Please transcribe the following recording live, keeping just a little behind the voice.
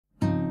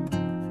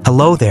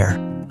Hello there.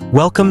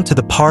 Welcome to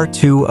the Part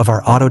 2 of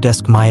our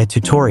Autodesk Maya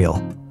tutorial,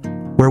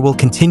 where we'll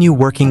continue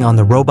working on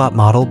the robot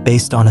model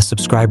based on a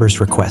subscriber's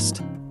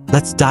request.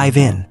 Let's dive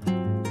in.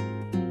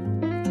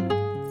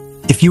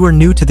 If you are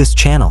new to this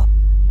channel,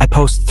 I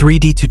post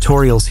 3D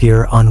tutorials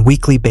here on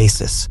weekly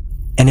basis,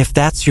 and if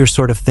that's your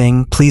sort of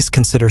thing, please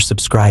consider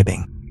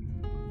subscribing.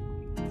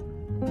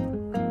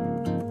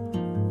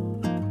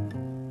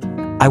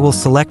 I will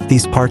select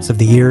these parts of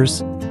the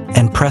ears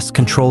and press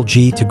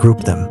Ctrl-G to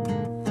group them.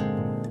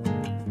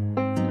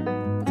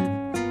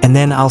 And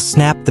then I'll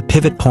snap the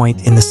pivot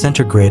point in the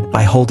center grid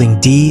by holding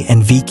D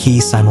and V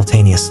keys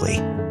simultaneously.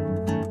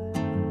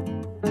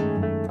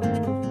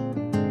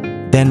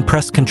 Then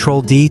press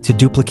Ctrl-D to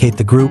duplicate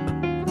the group,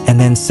 and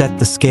then set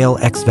the scale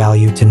X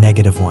value to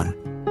 -1.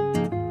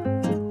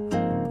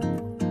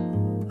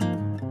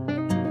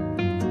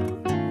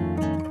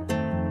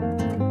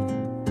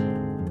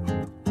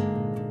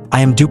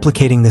 I am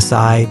duplicating this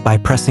eye by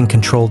pressing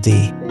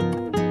Ctrl-D.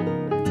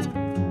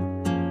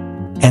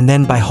 And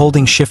then by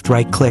holding Shift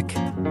right-click,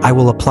 I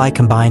will apply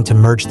Combine to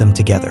merge them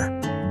together.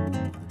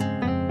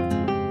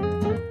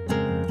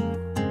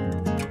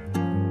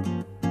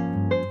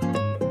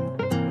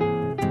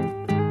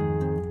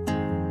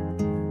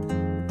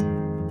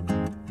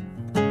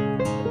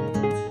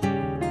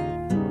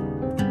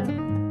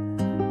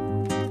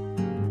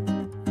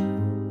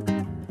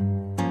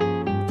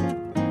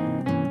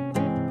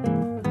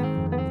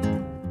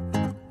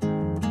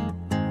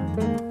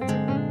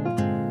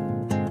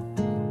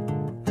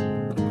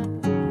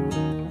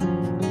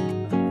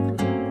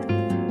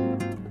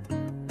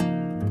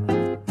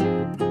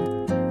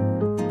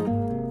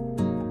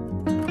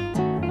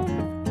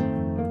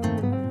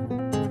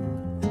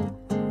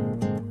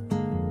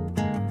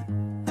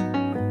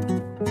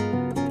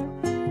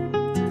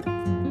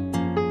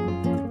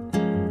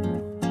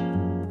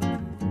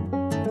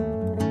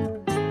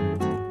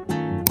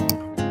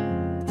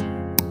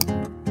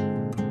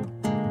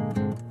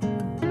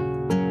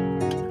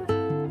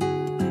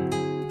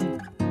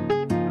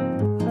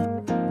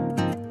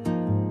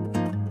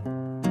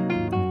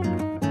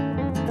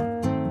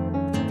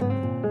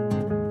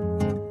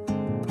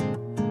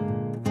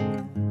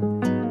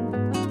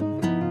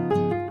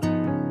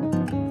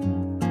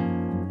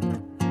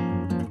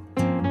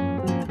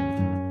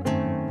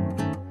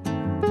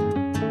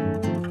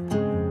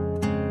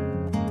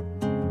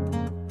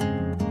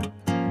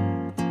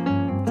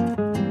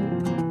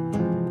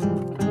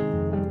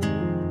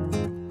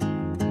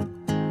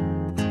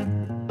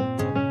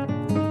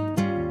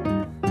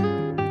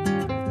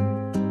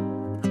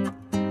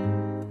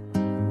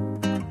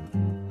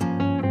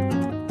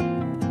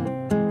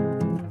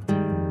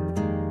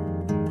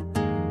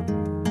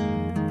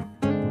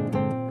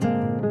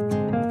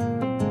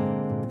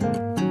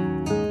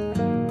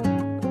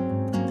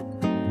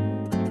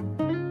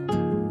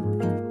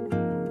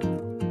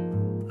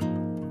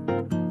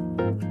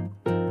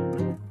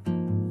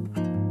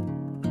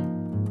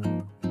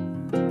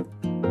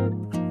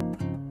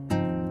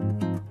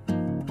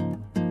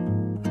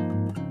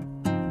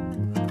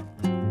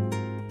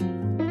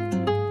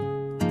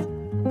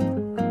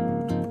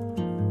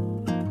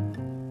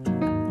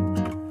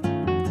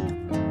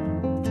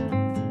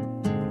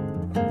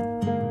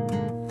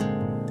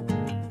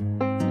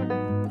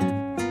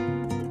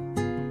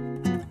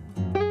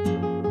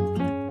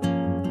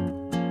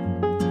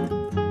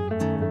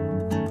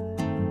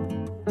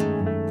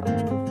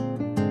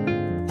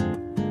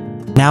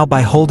 Now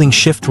by holding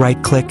Shift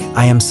right-click,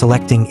 I am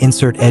selecting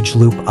Insert Edge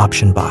Loop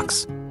option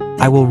box.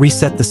 I will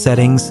reset the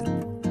settings,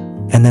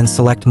 and then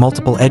select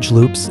multiple edge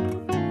loops,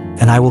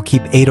 and I will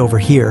keep 8 over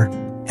here,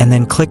 and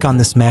then click on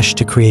this mesh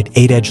to create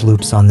 8 edge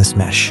loops on this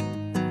mesh.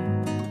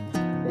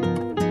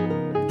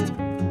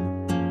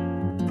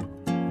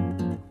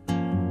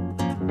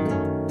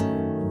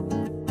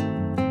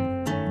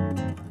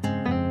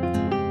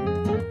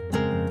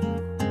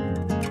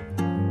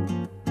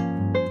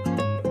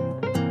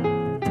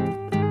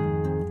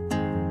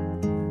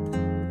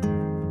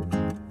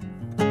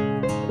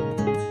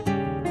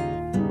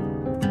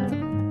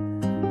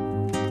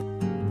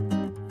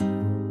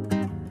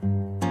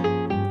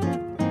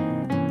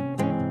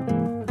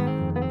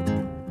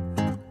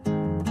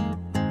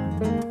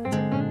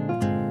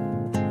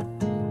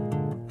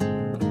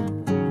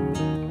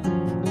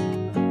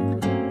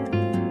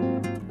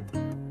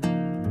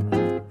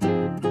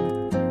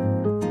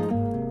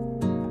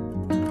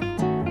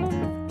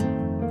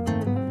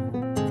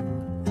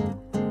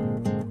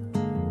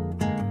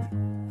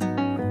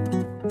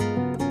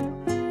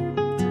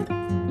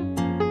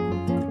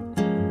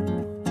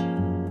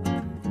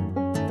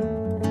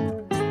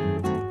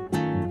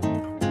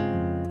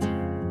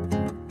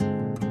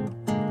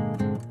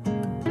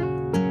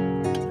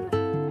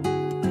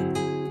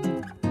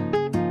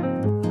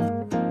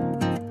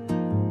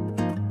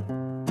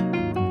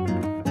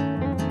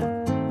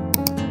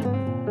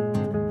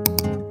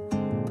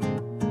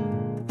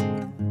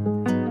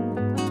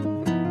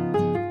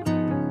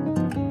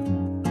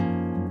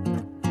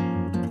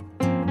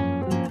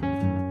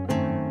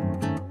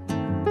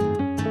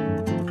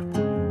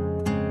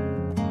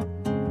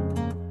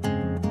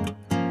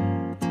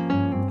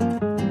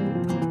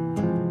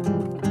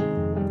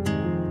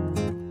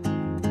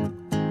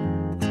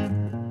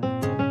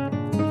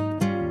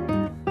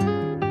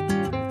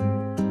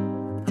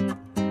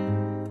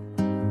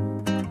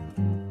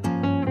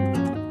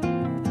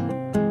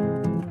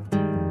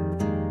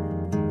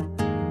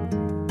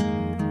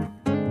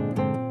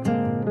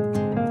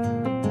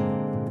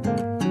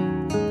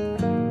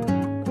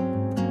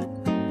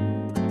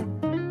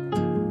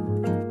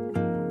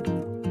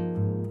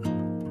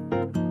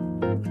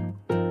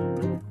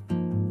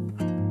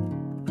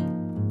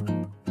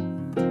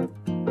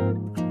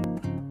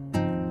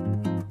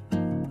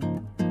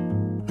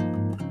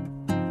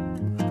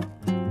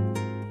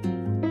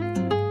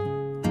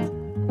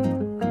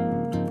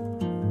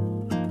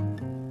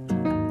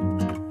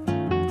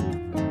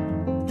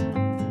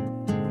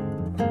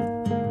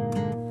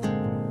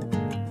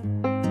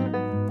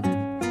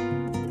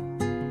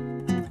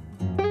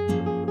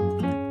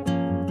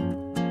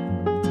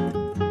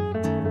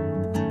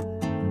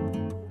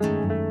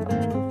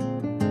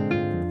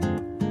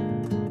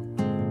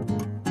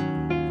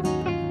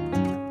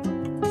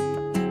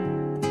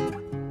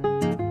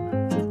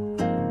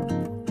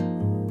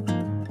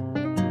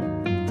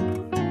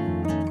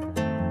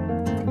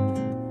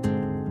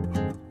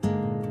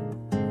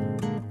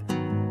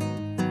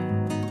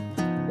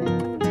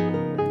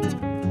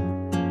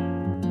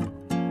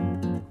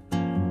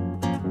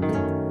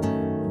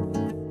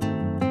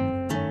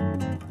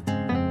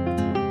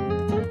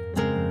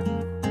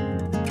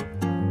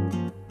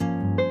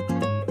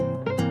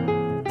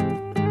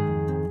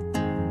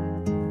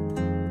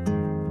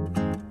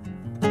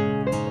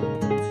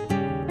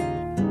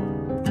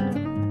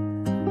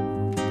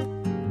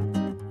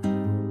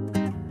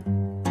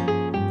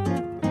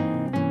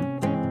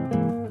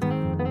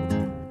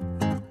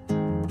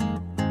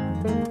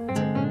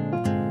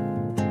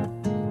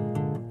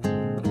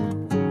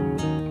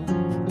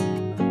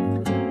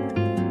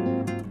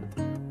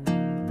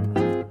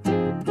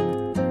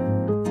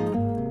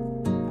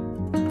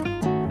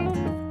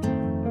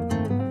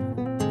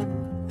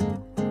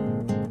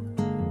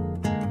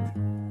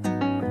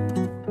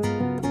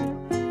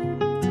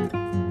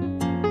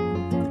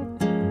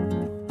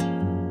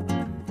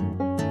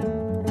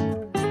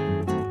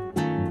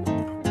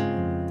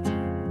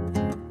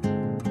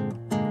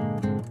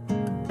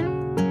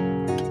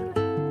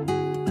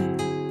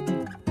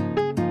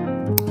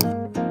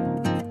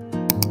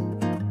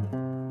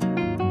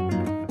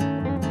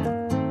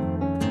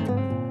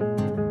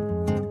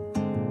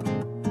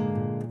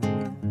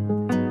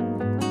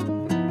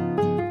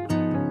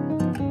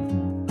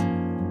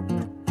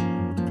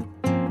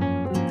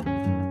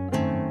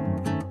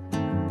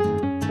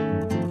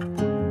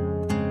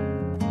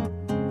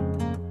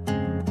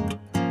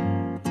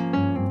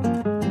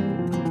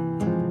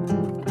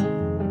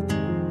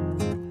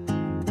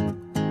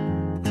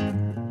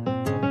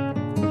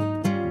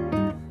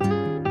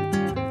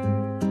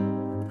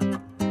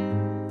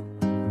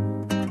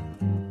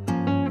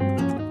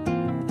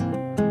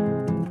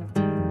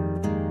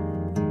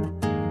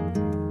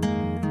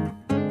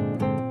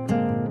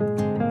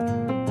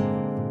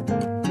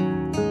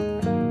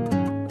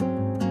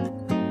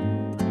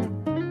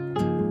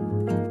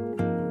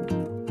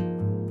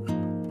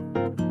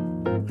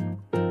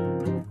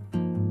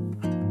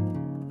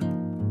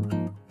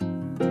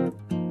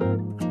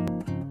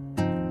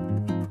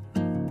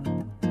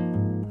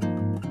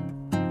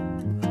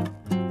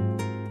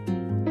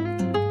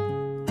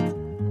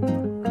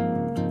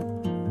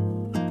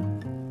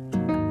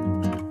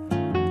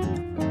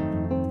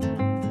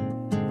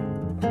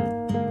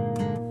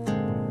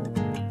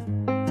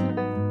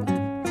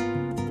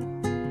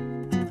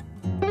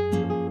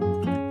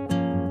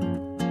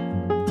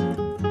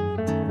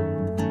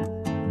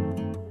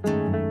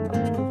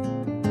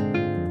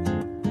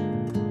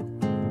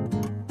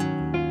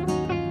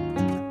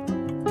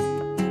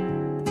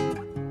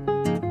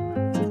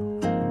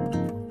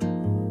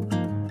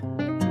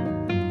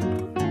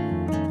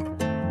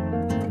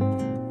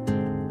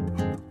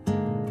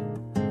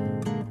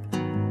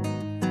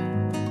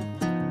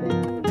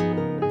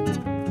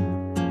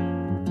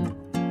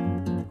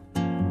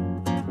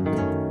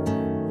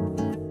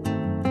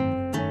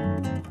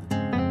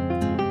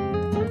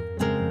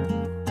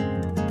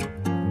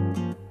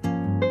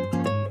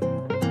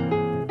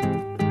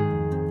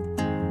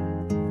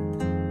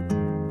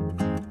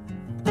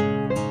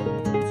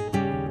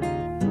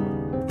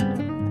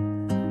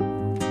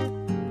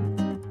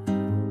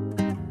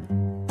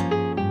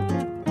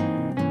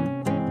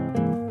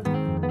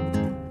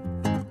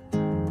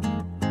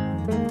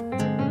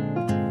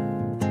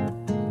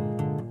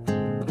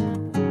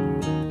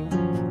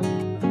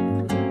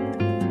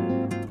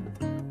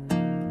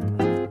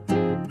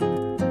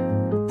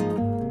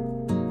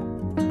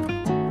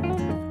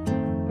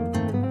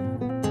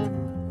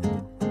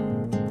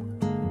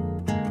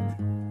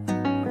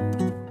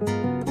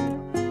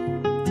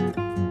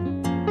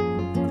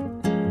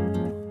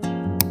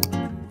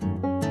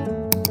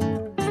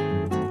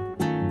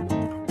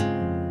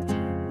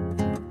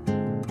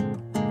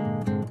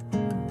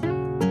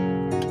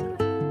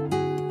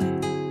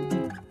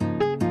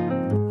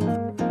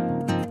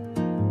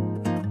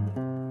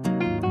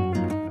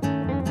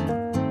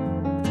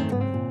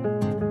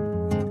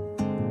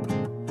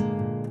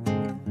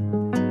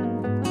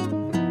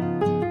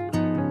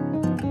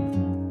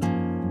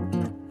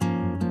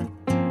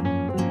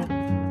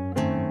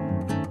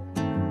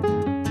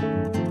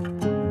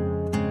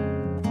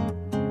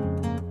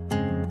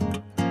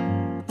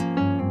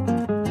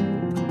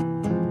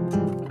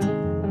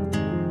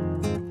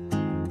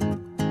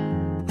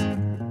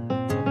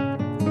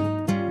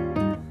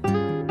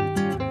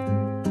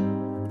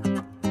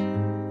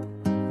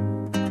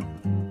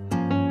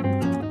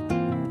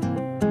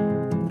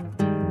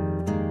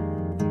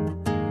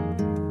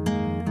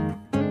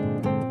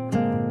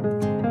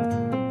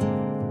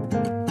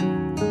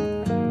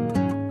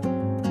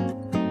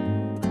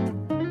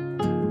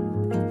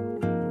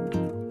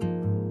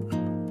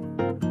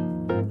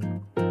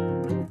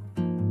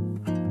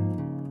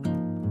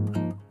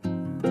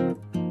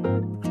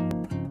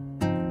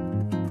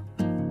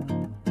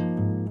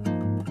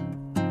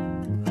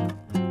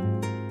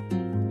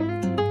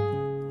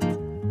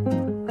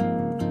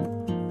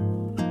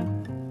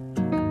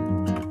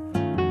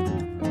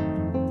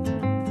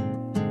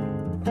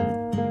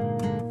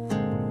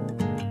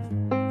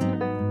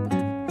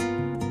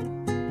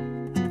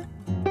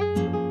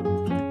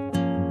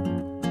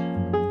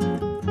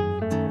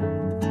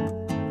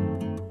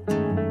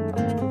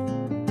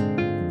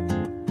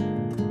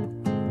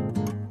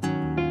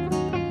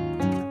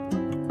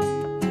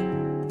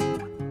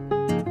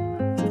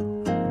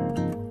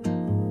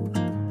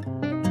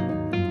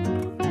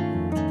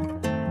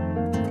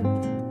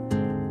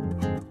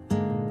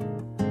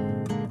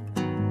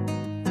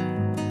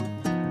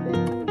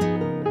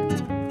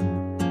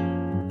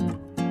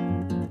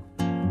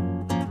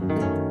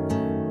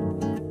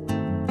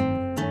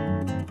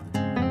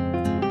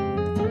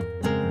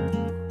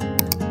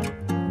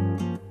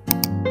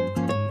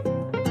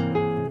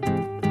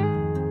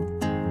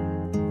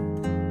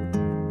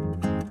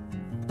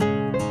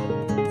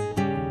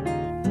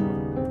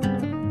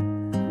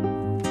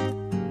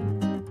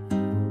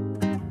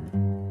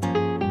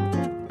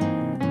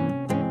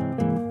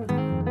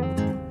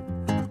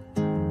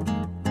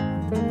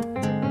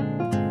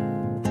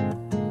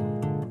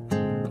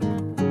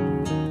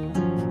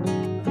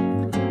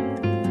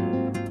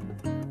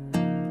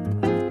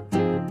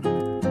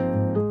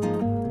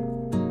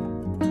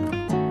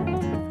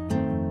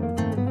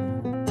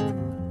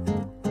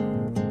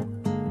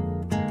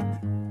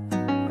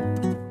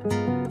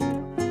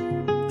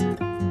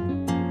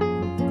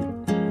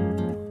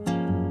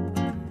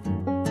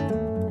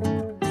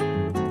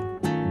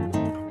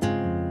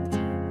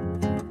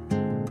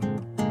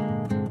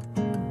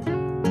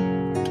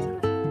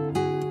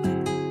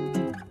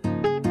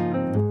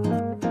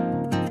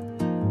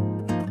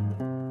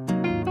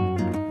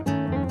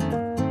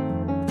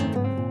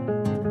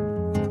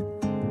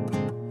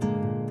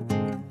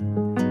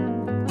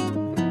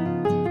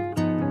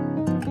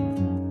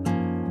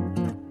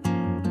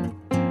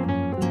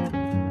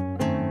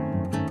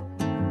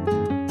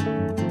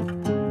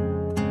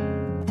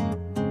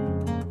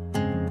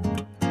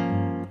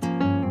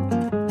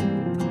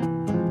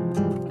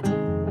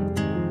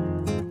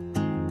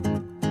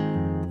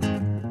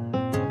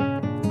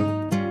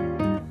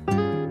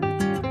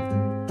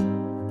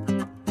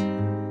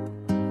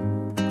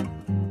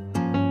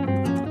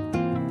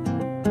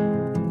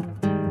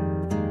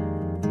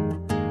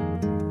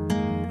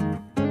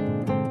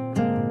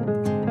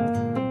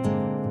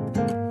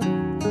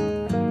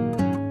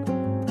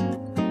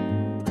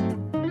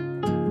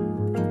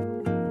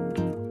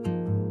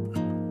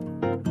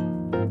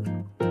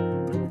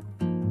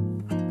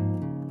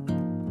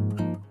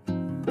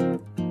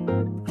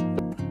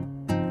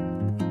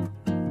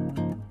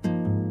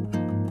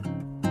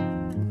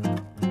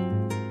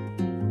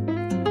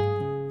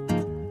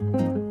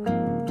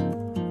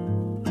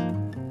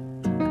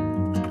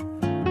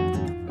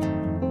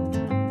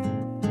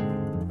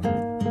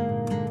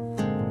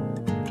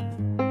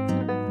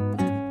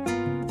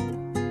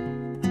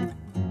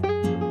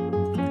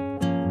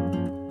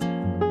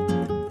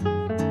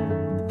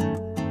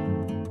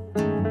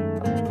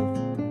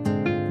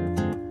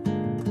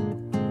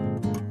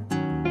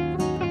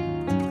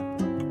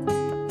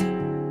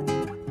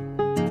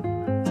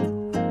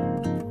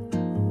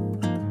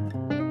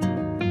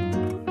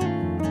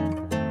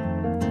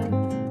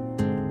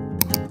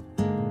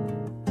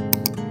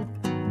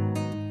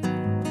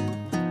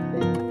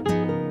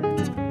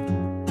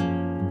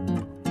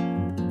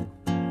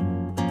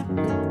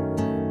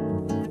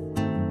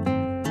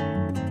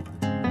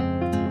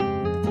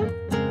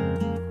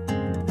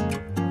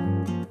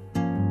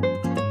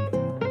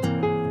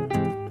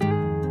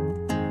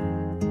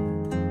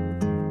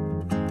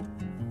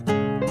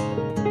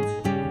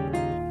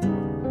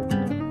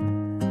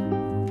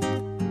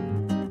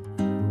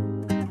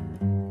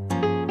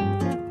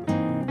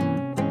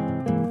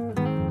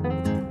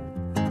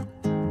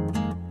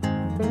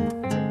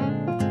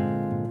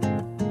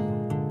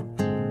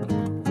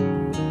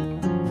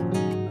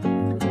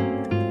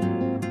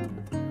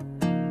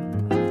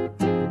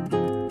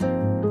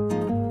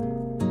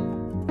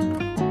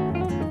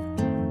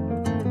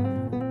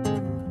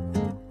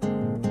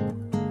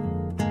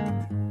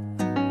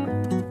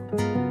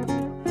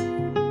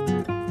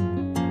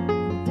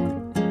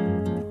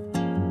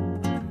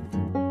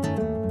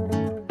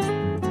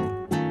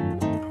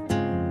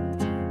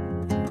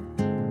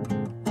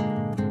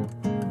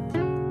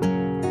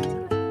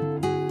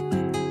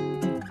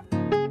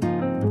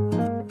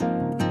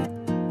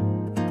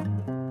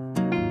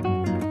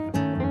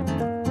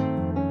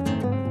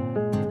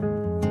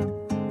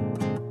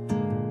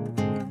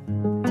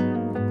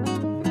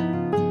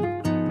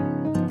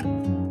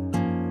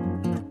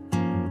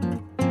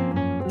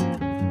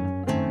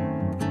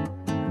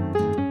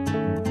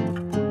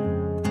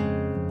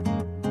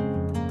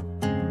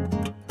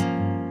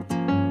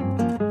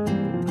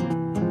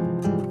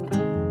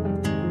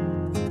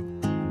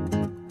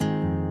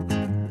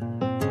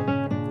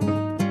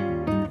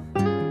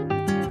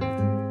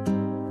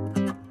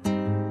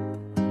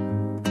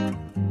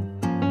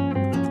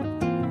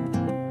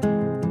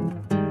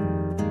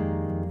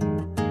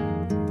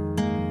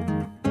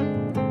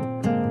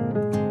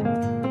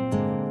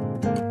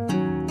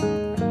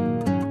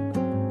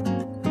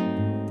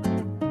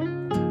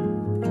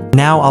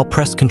 Now I'll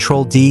press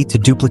Ctrl D to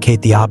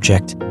duplicate the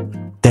object,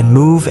 then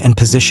move and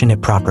position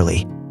it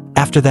properly.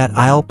 After that,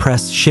 I'll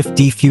press Shift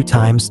D few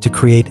times to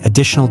create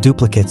additional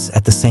duplicates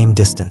at the same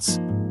distance.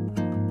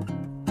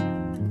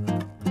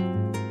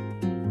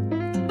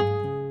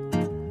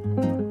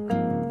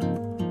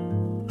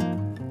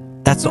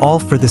 That's all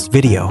for this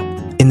video.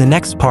 In the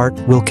next part,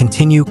 we'll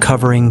continue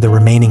covering the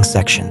remaining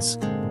sections.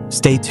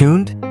 Stay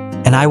tuned,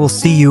 and I will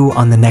see you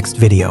on the next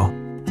video.